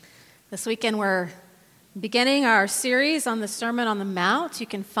This weekend we're beginning our series on the Sermon on the Mount. You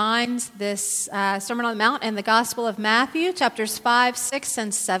can find this Sermon on the Mount in the Gospel of Matthew, chapters 5, 6,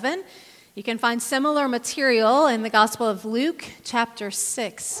 and 7. You can find similar material in the Gospel of Luke, chapter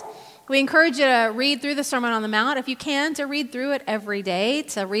 6. We encourage you to read through the Sermon on the Mount, if you can, to read through it every day,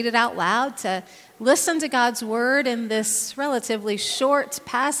 to read it out loud, to listen to God's Word in this relatively short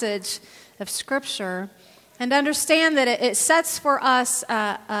passage of Scripture, and understand that it sets for us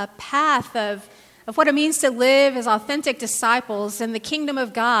a path of what it means to live as authentic disciples in the kingdom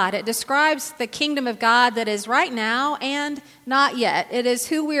of God. It describes the kingdom of God that is right now and not yet. It is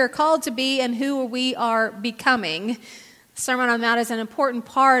who we are called to be and who we are becoming. The Sermon on the Mount is an important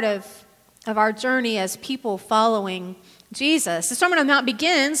part of our journey as people following Jesus. The Sermon on the Mount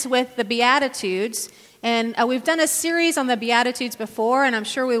begins with the Beatitudes, and we've done a series on the Beatitudes before, and I'm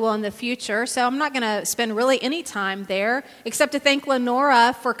sure we will in the future, so I'm not going to spend really any time there, except to thank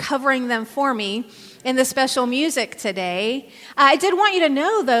Lenora for covering them for me in the special music today. I did want you to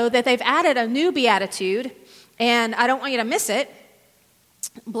know, though, that they've added a new Beatitude, and I don't want you to miss it.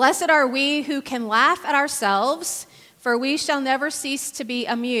 Blessed are we who can laugh at ourselves, for we shall never cease to be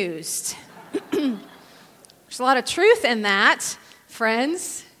amused. There's a lot of truth in that,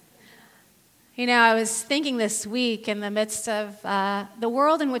 friends. You know, I was thinking this week in the midst of the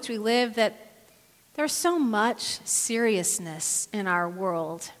world in which we live that there's so much seriousness in our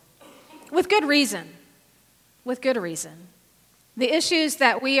world. With good reason. With good reason. The issues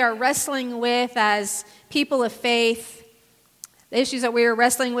that we are wrestling with as people of faith, the issues that we are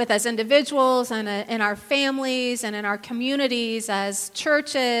wrestling with as individuals and in our families and in our communities, as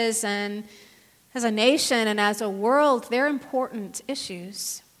churches and as a nation and as a world, they're important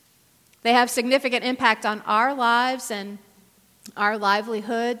issues. They have significant impact on our lives and our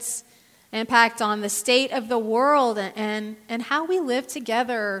livelihoods, impact on the state of the world and how we live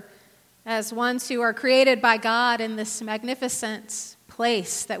together as ones who are created by God in this magnificent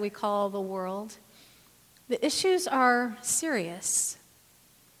place that we call the world. The issues are serious.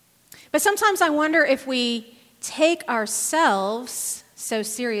 But sometimes I wonder if we take ourselves so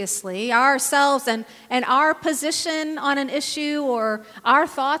seriously, ourselves and our position on an issue or our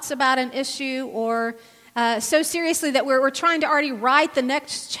thoughts about an issue, or so seriously that we're trying to already write the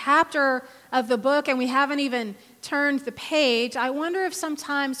next chapter of the book and we haven't even turned the page. I wonder if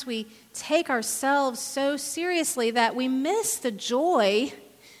sometimes we take ourselves so seriously that we miss the joy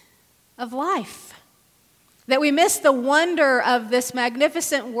of life, that we miss the wonder of this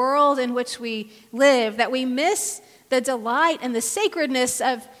magnificent world in which we live, that we miss the delight and the sacredness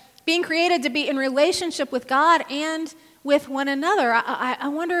of being created to be in relationship with God and with one another. I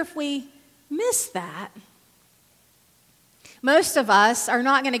wonder if we miss that. Most of us are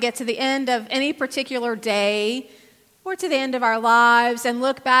not going to get to the end of any particular day or to the end of our lives and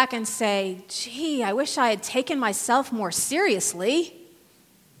look back and say, gee, I wish I had taken myself more seriously.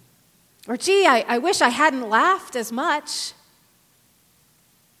 Or gee, I wish I hadn't laughed as much.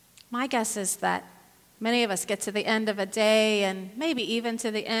 My guess is that many of us get to the end of a day and maybe even to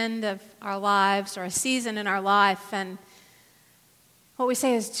the end of our lives or a season in our life, and what we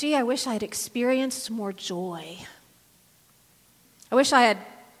say is, gee, I wish I had experienced more joy. I wish I had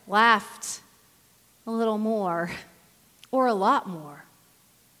laughed a little more or a lot more.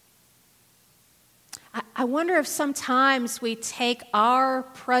 I wonder if sometimes we take our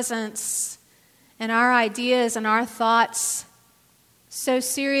presence and our ideas and our thoughts so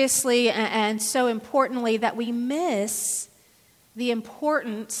seriously and so importantly that we miss the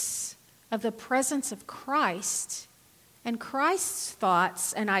importance of the presence of Christ and Christ's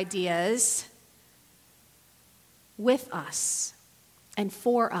thoughts and ideas with us and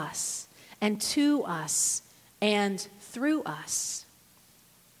for us and to us and through us.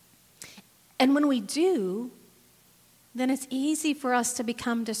 And when we do, then it's easy for us to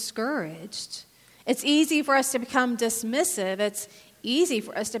become discouraged. It's easy for us to become dismissive. It's easy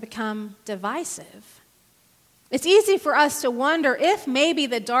for us to become divisive. It's easy for us to wonder if maybe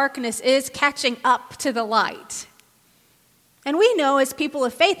the darkness is catching up to the light. And we know as people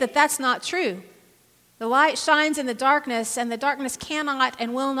of faith that that's not true. The light shines in the darkness, and the darkness cannot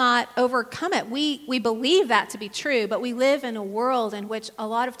and will not overcome it. We believe that to be true, but we live in a world in which a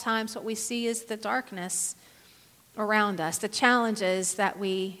lot of times what we see is the darkness around us, the challenges that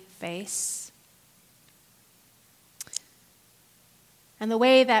we face. And the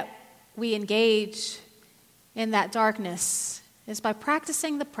way that we engage in that darkness is by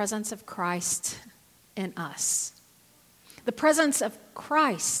practicing the presence of Christ in us. The presence of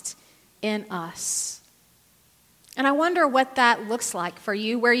Christ in us. And I wonder what that looks like for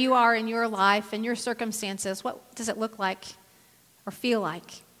you, where you are in your life, in your circumstances. What does it look like or feel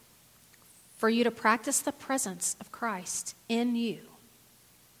like? for you to practice the presence of Christ in you.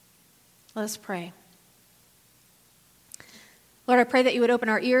 Let us pray. Lord, I pray that you would open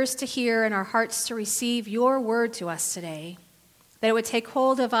our ears to hear and our hearts to receive your word to us today, that it would take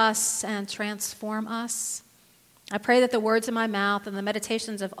hold of us and transform us. I pray that the words of my mouth and the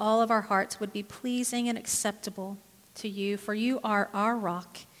meditations of all of our hearts would be pleasing and acceptable to you, for you are our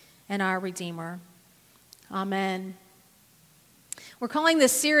rock and our Redeemer. Amen. We're calling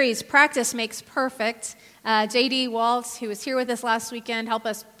this series Practice Makes Perfect. J.D. Waltz, who was here with us last weekend, helped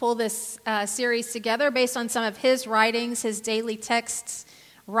us pull this series together based on some of his writings, his daily texts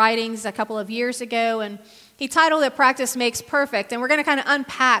writings a couple of years ago. And he titled it Practice Makes Perfect. And we're going to kind of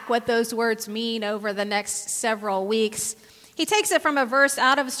unpack what those words mean over the next several weeks. He takes it from a verse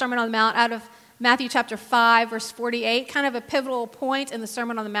out of the Sermon on the Mount, out of Matthew chapter 5, verse 48, kind of a pivotal point in the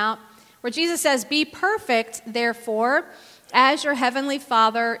Sermon on the Mount, where Jesus says, "Be perfect, therefore, as your heavenly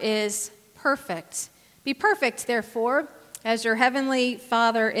Father is perfect." Be perfect, therefore, as your heavenly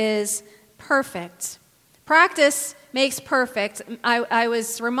Father is perfect. Practice makes perfect. I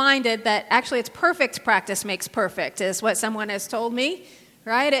was reminded that actually it's perfect practice makes perfect, is what someone has told me,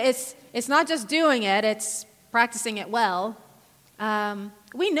 right? It's not just doing it, it's practicing it well.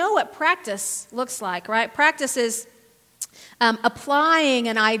 We know what practice looks like, right? Practice is applying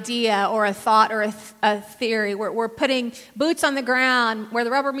an idea or a thought or a theory. We're putting boots on the ground where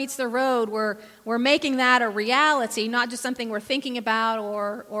the rubber meets the road. We're making that a reality, not just something we're thinking about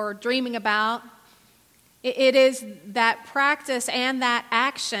or dreaming about. It is that practice and that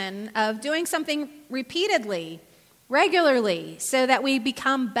action of doing something repeatedly, regularly, so that we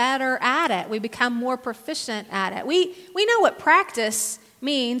become better at it. We become more proficient at it. We know what practice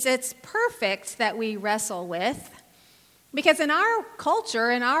means. It's perfect that we wrestle with. Because in our culture,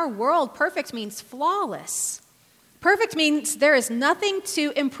 in our world, perfect means flawless. Perfect means there is nothing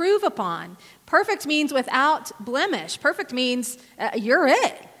to improve upon. Perfect means without blemish. Perfect means you're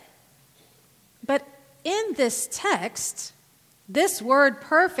it. But in this text, this word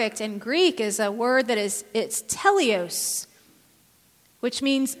perfect in Greek is a word it's teleos, which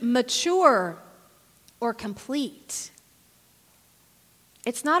means mature or complete.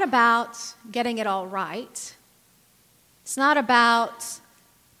 It's not about getting it all right. It's not about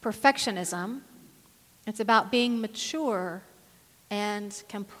perfectionism. It's about being mature and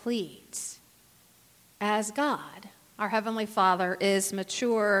complete as God, our Heavenly Father, is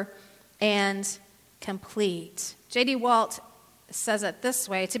mature and complete. J.D. Waltz says it this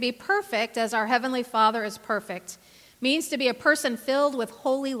way: to be perfect as our Heavenly Father is perfect means to be a person filled with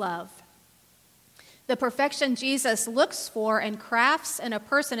holy love. The perfection Jesus looks for and crafts in a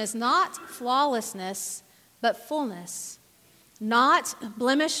person is not flawlessness, but fullness. Not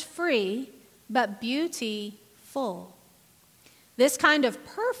blemish-free, but beauty-full. This kind of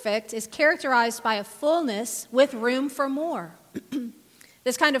perfect is characterized by a fullness with room for more.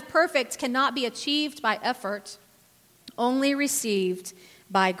 This kind of perfect cannot be achieved by effort, only received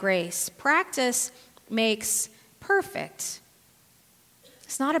by grace. Practice makes perfect.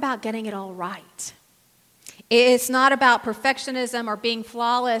 It's not about getting it all right. It's not about perfectionism or being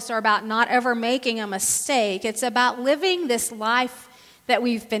flawless or about not ever making a mistake. It's about living this life that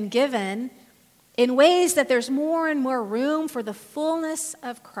we've been given in ways that there's more and more room for the fullness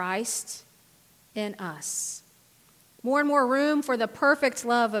of Christ in us. More and more room for the perfect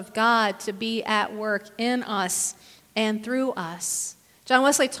love of God to be at work in us and through us. John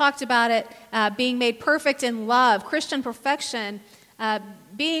Wesley talked about it being made perfect in love, Christian perfection,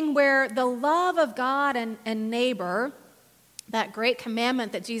 being where the love of God and neighbor, that great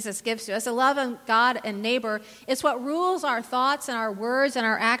commandment that Jesus gives to us, the love of God and neighbor, is what rules our thoughts and our words and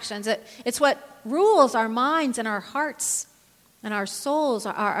our actions. It's what rules our minds and our hearts and our souls,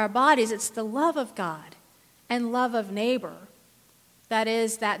 our bodies. It's the love of God and love of neighbor that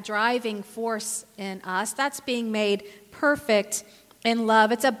is that driving force in us. That's being made perfect in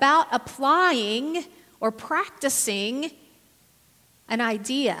love. It's about applying or practicing an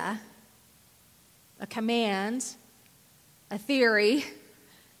idea, a command, a theory,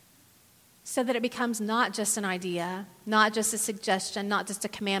 so that it becomes not just an idea, not just a suggestion, not just a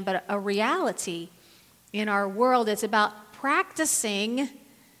command, but a reality in our world. It's about practicing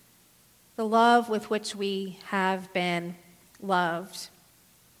the love with which we have been loved.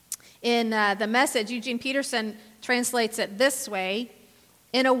 In the Message, Eugene Peterson translates it this way: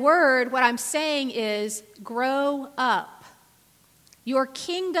 in a word, what I'm saying is grow up. Your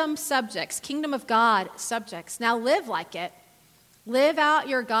kingdom subjects, kingdom of God subjects, now live like it. Live out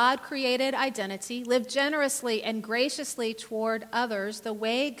your God-created identity. Live generously and graciously toward others the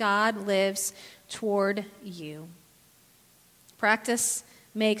way God lives toward you. Practice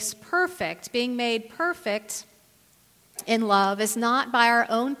makes perfect. Being made perfect in love is not by our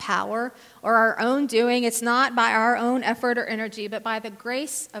own power or our own doing. It's not by our own effort or energy, but by the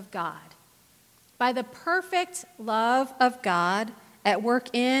grace of God. By the perfect love of God at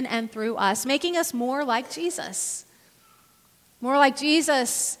work in and through us, making us more like Jesus. More like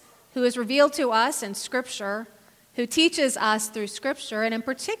Jesus, who is revealed to us in Scripture, who teaches us through Scripture, and in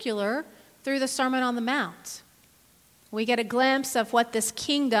particular, through the Sermon on the Mount. We get a glimpse of what this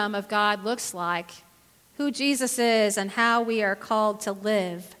kingdom of God looks like, who Jesus is, and how we are called to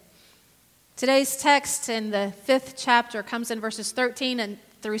live. Today's text in the 5th chapter comes in verses 13 and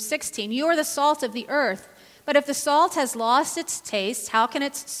through 16. You are the salt of the earth, but if the salt has lost its taste, how can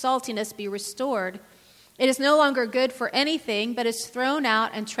its saltiness be restored? It is no longer good for anything, but is thrown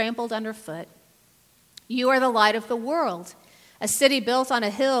out and trampled underfoot. You are the light of the world. A city built on a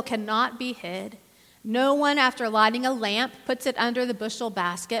hill cannot be hid. No one, after lighting a lamp, puts it under the bushel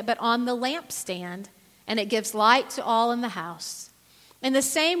basket, but on the lampstand, and it gives light to all in the house. In the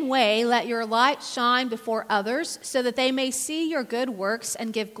same way, let your light shine before others, so that they may see your good works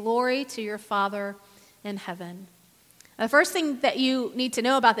and give glory to your Father in heaven. The first thing that you need to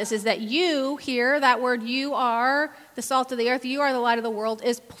know about this is that you here, that word you are the salt of the earth, you are the light of the world,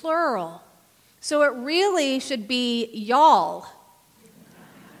 is plural. So it really should be y'all,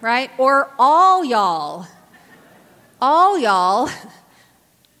 right? Or all y'all. All y'all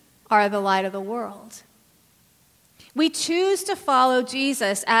are the light of the world. We choose to follow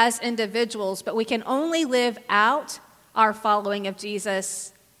Jesus as individuals, but we can only live out our following of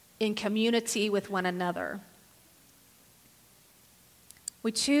Jesus in community with one another.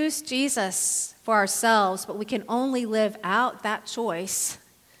 We choose Jesus for ourselves, but we can only live out that choice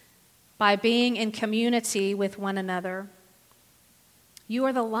by being in community with one another. You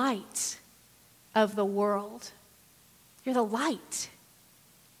are the light of the world. You're the light.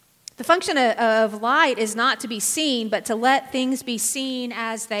 The function of light is not to be seen, but to let things be seen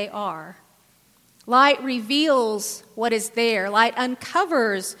as they are. Light reveals what is there. Light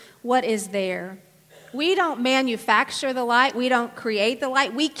uncovers what is there. We don't manufacture the light. We don't create the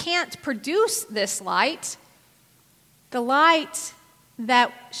light. We can't produce this light. The light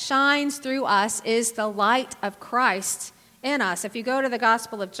that shines through us is the light of Christ in us. If you go to the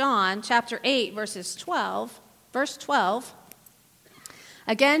Gospel of John, chapter 8, verse 12,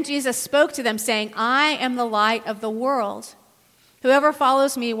 again, Jesus spoke to them, saying, I am the light of the world. Whoever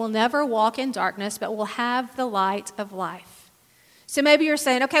follows me will never walk in darkness, but will have the light of life. So maybe you're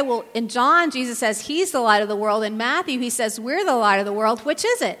saying, okay, well, in John, Jesus says he's the light of the world. In Matthew, he says we're the light of the world. Which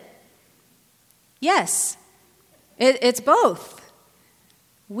is it? Yes, it's both.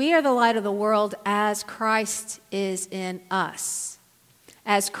 We are the light of the world as Christ is in us.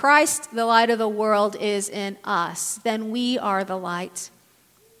 As Christ, the light of the world, is in us, then we are the light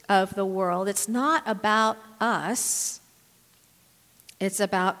of the world. It's not about us. It's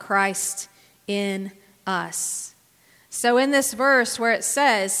about Christ in us. So in this verse where it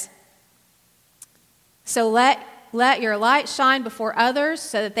says, so let your light shine before others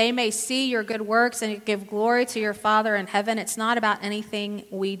so that they may see your good works and give glory to your Father in heaven. It's not about anything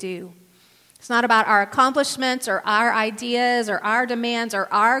we do. It's not about our accomplishments or our ideas or our demands or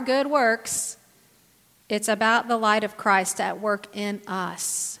our good works. It's about the light of Christ at work in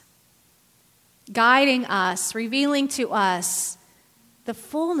us, guiding us, revealing to us the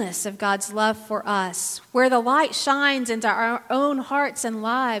fullness of God's love for us, where the light shines into our own hearts and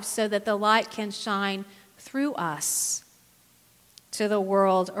lives so that the light can shine through us to the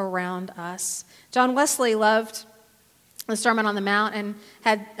world around us. John Wesley loved the Sermon on the Mount and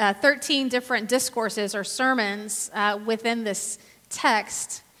had 13 different discourses or sermons within this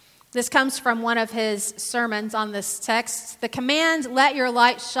text. This comes from one of his sermons on this text. The command, let your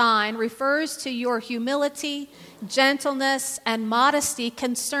light shine, refers to your humility, gentleness, and modesty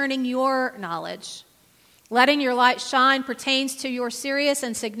concerning your knowledge. Letting your light shine pertains to your serious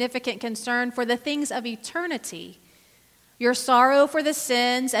and significant concern for the things of eternity, your sorrow for the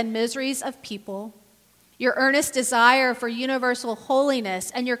sins and miseries of people, your earnest desire for universal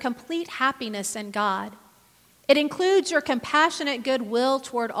holiness, and your complete happiness in God. It includes your compassionate goodwill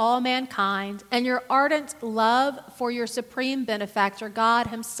toward all mankind and your ardent love for your supreme benefactor, God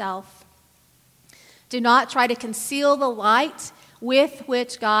himself. Do not try to conceal the light with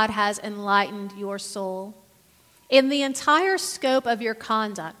which God has enlightened your soul. In the entire scope of your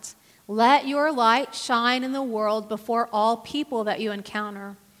conduct, let your light shine in the world before all people that you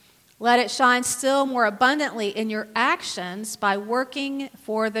encounter. Let it shine still more abundantly in your actions by working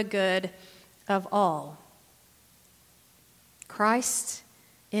for the good of all. Christ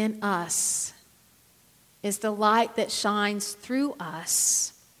in us, is the light that shines through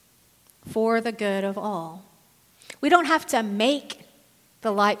us for the good of all. We don't have to make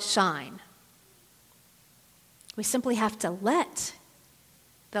the light shine. We simply have to let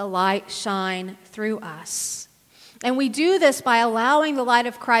the light shine through us. And we do this by allowing the light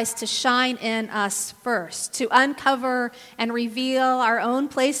of Christ to shine in us first, to uncover and reveal our own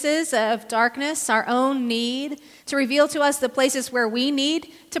places of darkness, our own need, to reveal to us the places where we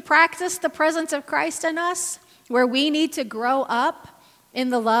need to practice the presence of Christ in us, where we need to grow up in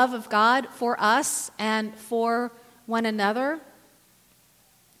the love of God for us and for one another.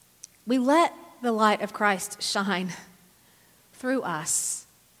 We let the light of Christ shine through us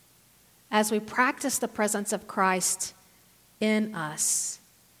as we practice the presence of Christ in us.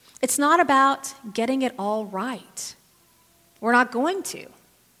 It's not about getting it all right. We're not going to,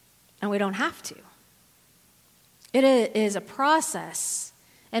 and we don't have to. It is a process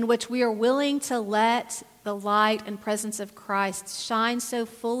in which we are willing to let the light and presence of Christ shine so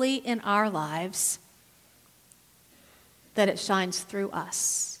fully in our lives that it shines through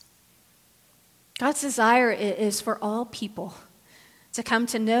us. God's desire is for all people to come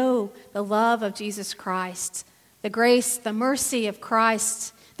to know the love of Jesus Christ, the grace, the mercy of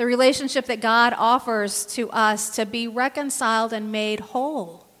Christ, the relationship that God offers to us to be reconciled and made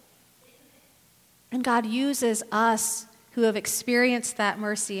whole. And God uses us who have experienced that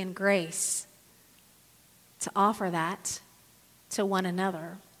mercy and grace to offer that to one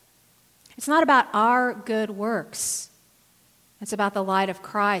another. It's not about our good works. It's about the light of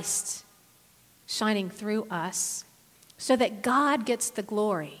Christ shining through us so that God gets the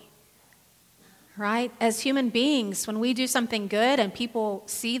glory, right? As human beings, when we do something good and people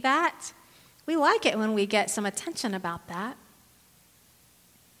see that, we like it when we get some attention about that.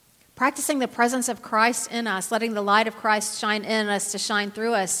 Practicing the presence of Christ in us, letting the light of Christ shine in us to shine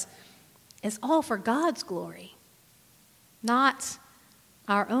through us, is all for God's glory, not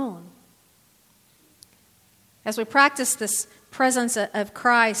our own. As we practice this presence of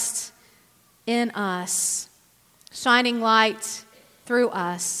Christ in us, shining light through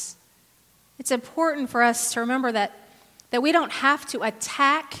us, it's important for us to remember that we don't have to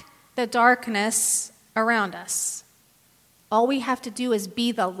attack the darkness around us. All we have to do is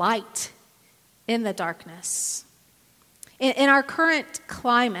be the light in the darkness. In our current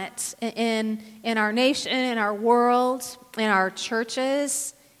climate, in our nation, in our world, in our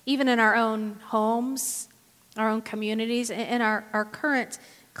churches, even in our own homes, our own communities, in our current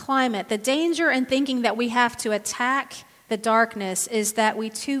climate, the danger in thinking that we have to attack the darkness is that we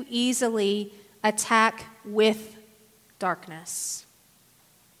too easily attack with darkness.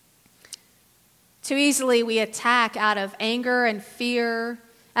 Too easily we attack out of anger and fear,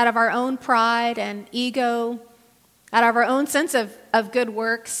 out of our own pride and ego, out of our own sense of good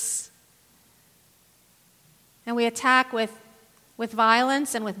works. And we attack with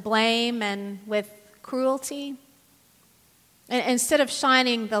violence and with blame and with cruelty. And instead of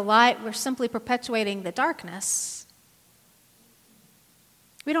shining the light, we're simply perpetuating the darkness.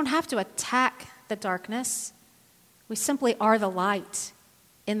 We don't have to attack the darkness. We simply are the light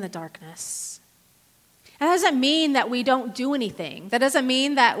in the darkness. That doesn't mean that we don't do anything. That doesn't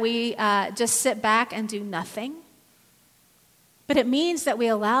mean that we just sit back and do nothing. But it means that we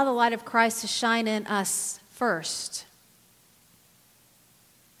allow the light of Christ to shine in us first,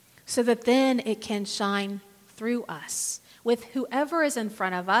 so that then it can shine through us, with whoever is in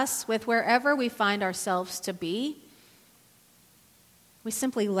front of us, with wherever we find ourselves to be. We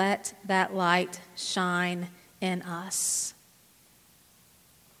simply let that light shine in us.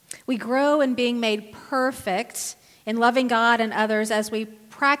 We grow in being made perfect in loving God and others as we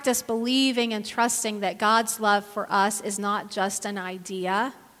practice believing and trusting that God's love for us is not just an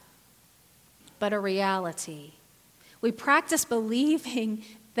idea, but a reality. We practice believing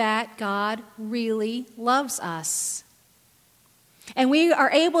that God really loves us. And we are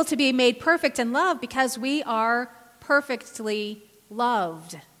able to be made perfect in love because we are perfectly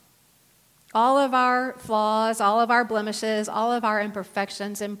loved. All of our flaws, all of our blemishes, all of our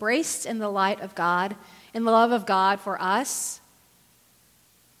imperfections embraced in the light of God, in the love of God for us,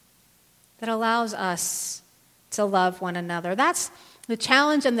 that allows us to love one another. That's the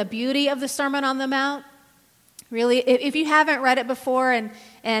challenge and the beauty of the Sermon on the Mount. Really, if you haven't read it before, and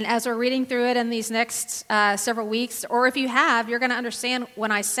as we're reading through it in these next several weeks, or if you have, you're going to understand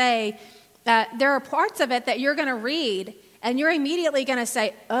when I say that there are parts of it that you're going to read, and you're immediately going to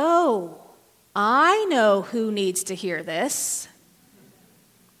say, oh, I know who needs to hear this.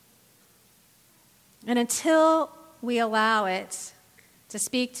 And until we allow it to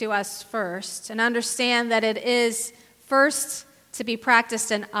speak to us first and understand that it is first to be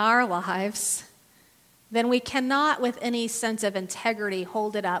practiced in our lives, then we cannot with any sense of integrity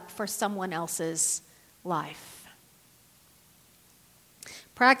hold it up for someone else's life.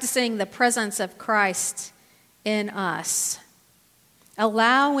 Practicing the presence of Christ in us,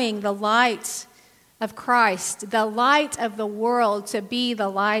 allowing the light of Christ, the light of the world, to be the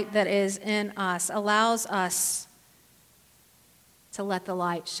light that is in us, allows us to let the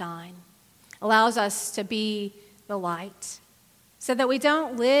light shine, allows us to be the light, so that we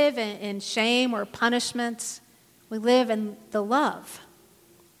don't live in shame or punishment. We live in the love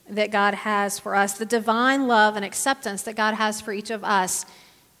that God has for us, the divine love and acceptance that God has for each of us,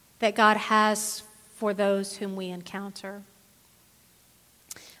 that God has for those whom we encounter.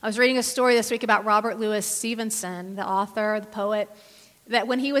 I was reading a story this week about Robert Louis Stevenson, the author, the poet, that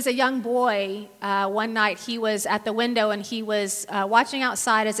when he was a young boy, one night he was at the window and he was watching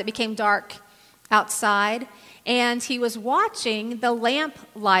outside as it became dark outside, and he was watching the lamp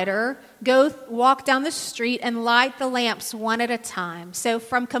lighter walk down the street and light the lamps one at a time. So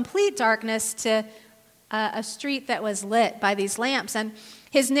from complete darkness to a street that was lit by these lamps. And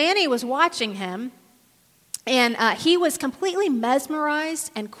his nanny was watching him, and he was completely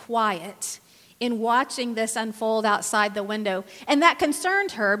mesmerized and quiet in watching this unfold outside the window. And that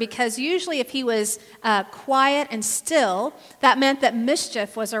concerned her, because usually if he was quiet and still, that meant that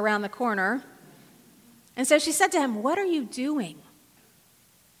mischief was around the corner. And so she said to him, "What are you doing?"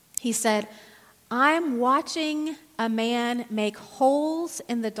 He said, "I'm watching a man make holes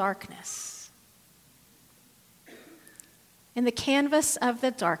in the darkness." In the canvas of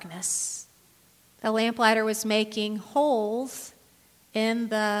the darkness, the lamplighter was making holes in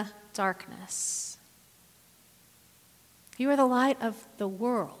the darkness. You are the light of the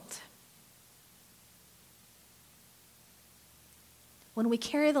world. When we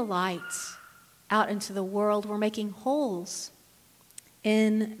carry the light out into the world, we're making holes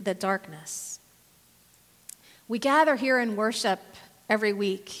in the darkness. We gather here in worship every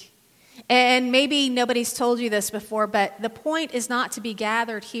week. And maybe nobody's told you this before, but the point is not to be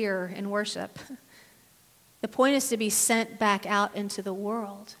gathered here in worship. The point is to be sent back out into the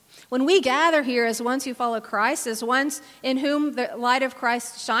world. When we gather here as ones who follow Christ, as ones in whom the light of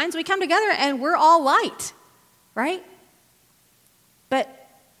Christ shines, we come together and we're all light, right? But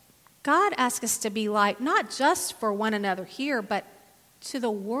God asks us to be light, not just for one another here, but to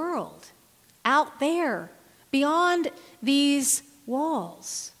the world, out there, beyond these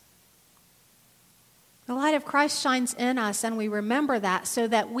walls. The light of Christ shines in us, and we remember that so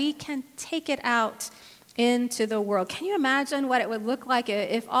that we can take it out into the world. Can you imagine what it would look like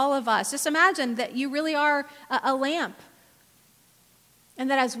if all of us, just imagine that you really are a lamp,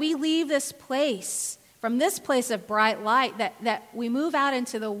 and that as we leave this place, from this place of bright light, that we move out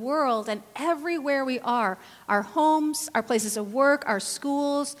into the world, and everywhere we are, our homes, our places of work, our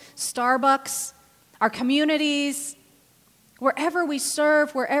schools, Starbucks, our communities, wherever we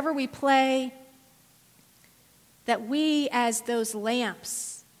serve, wherever we play, that we, as those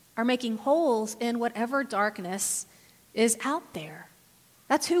lamps, are making holes in whatever darkness is out there.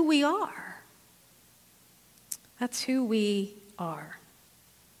 That's who we are. That's who we are.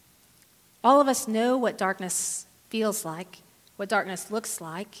 All of us know what darkness feels like, what darkness looks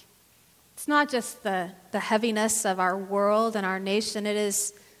like. It's not just the heaviness of our world and our nation. It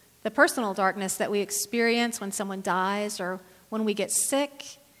is the personal darkness that we experience when someone dies, or when we get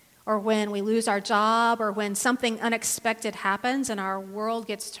sick, or when we lose our job, or when something unexpected happens and our world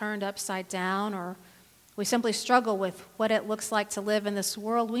gets turned upside down, or we simply struggle with what it looks like to live in this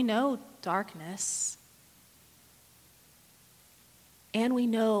world. We know darkness. And we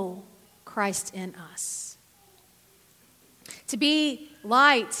know Christ in us. To be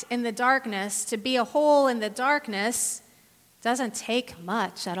light in the darkness, to be a hole in the darkness, doesn't take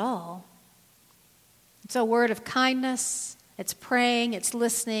much at all. It's a word of kindness. It's praying, it's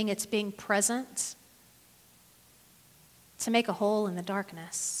listening, it's being present to make a hole in the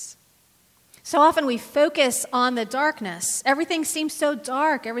darkness. So often we focus on the darkness. Everything seems so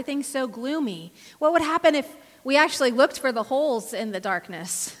dark, everything's so gloomy. What would happen if we actually looked for the holes in the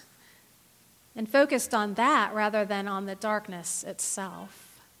darkness and focused on that rather than on the darkness itself?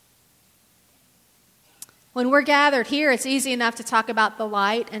 When we're gathered here, it's easy enough to talk about the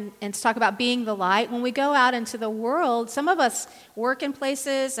light and to talk about being the light. When we go out into the world, some of us work in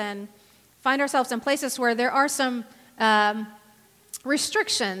places and find ourselves in places where there are some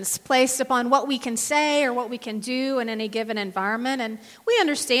restrictions placed upon what we can say or what we can do in any given environment. And we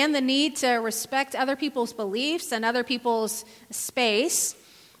understand the need to respect other people's beliefs and other people's space.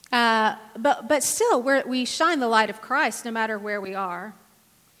 But still, we shine the light of Christ no matter where we are.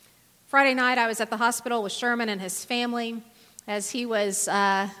 Friday night, I was at the hospital with Sherman and his family as he was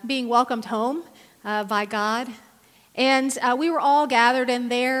being welcomed home by God. And we were all gathered in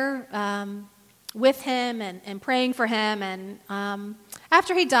there with him and praying for him. And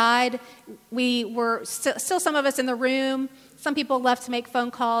after he died, we were still some of us in the room. Some people left to make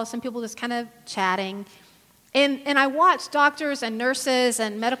phone calls. Some people just kind of chatting. And I watched doctors and nurses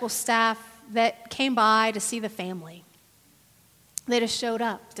and medical staff that came by to see the family. They just showed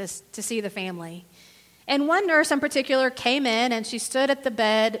up to see the family. And one nurse in particular came in, and she stood at the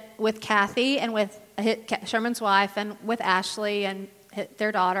bed with Kathy and with Sherman's wife and with Ashley and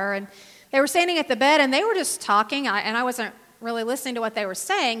their daughter. And they were standing at the bed, and they were just talking, and I wasn't really listening to what they were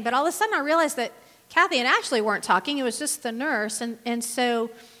saying. But all of a sudden, I realized that Kathy and Ashley weren't talking. It was just the nurse. And so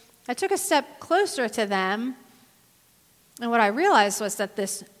I took a step closer to them, and what I realized was that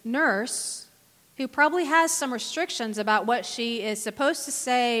this nurse, who probably has some restrictions about what she is supposed to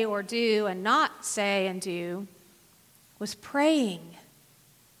say or do and not say and do, was praying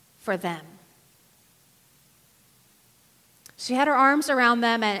for them. She had her arms around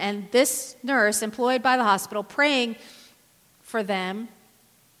them, and this nurse employed by the hospital praying for them,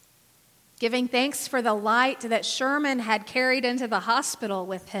 giving thanks for the light that Sherman had carried into the hospital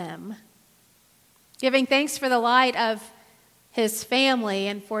with him, giving thanks for the light of his family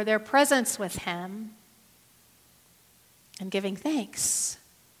and for their presence with him, and giving thanks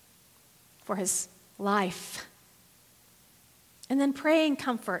for his life. And then praying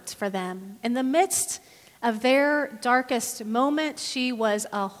comfort for them. In the midst of their darkest moment, she was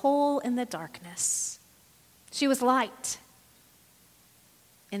a hole in the darkness. She was light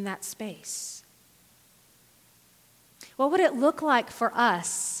in that space. What would it look like for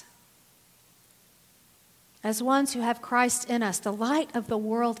us as ones who have Christ in us, the light of the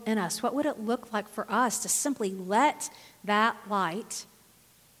world in us? What would it look like for us to simply let that light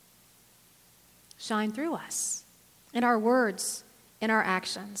shine through us in our words, in our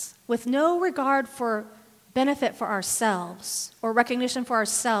actions, with no regard for benefit for ourselves or recognition for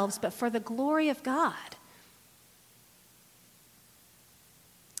ourselves, but for the glory of God?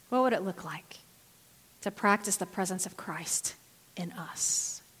 What would it look like to practice the presence of Christ in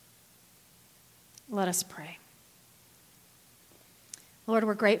us? Let us pray. Lord,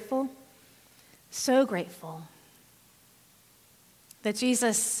 we're grateful, so grateful, that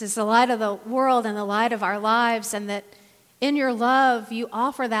Jesus is the light of the world and the light of our lives, and that in your love you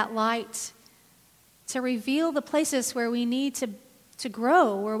offer that light to reveal the places where we need to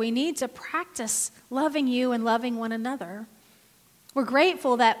grow, where we need to practice loving you and loving one another. We're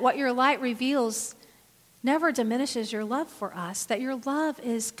grateful that what your light reveals never diminishes your love for us, that your love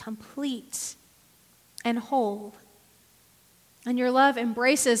is complete and whole. And your love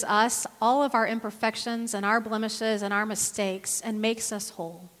embraces us, all of our imperfections and our blemishes and our mistakes, and makes us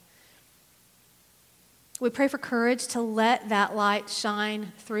whole. We pray for courage to let that light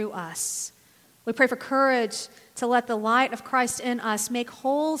shine through us. We pray for courage to let the light of Christ in us make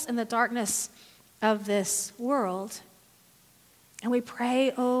holes in the darkness of this world. And we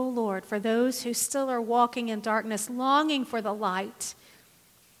pray, oh Lord, for those who still are walking in darkness, longing for the light,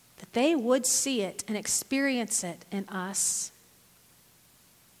 that they would see it and experience it in us,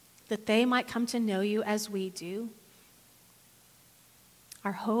 that they might come to know you as we do.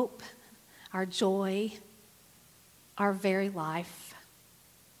 Our hope, our joy, our very life.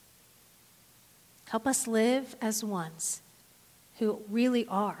 Help us live as ones who really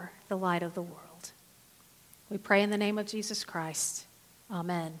are the light of the world. We pray in the name of Jesus Christ.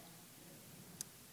 Amen.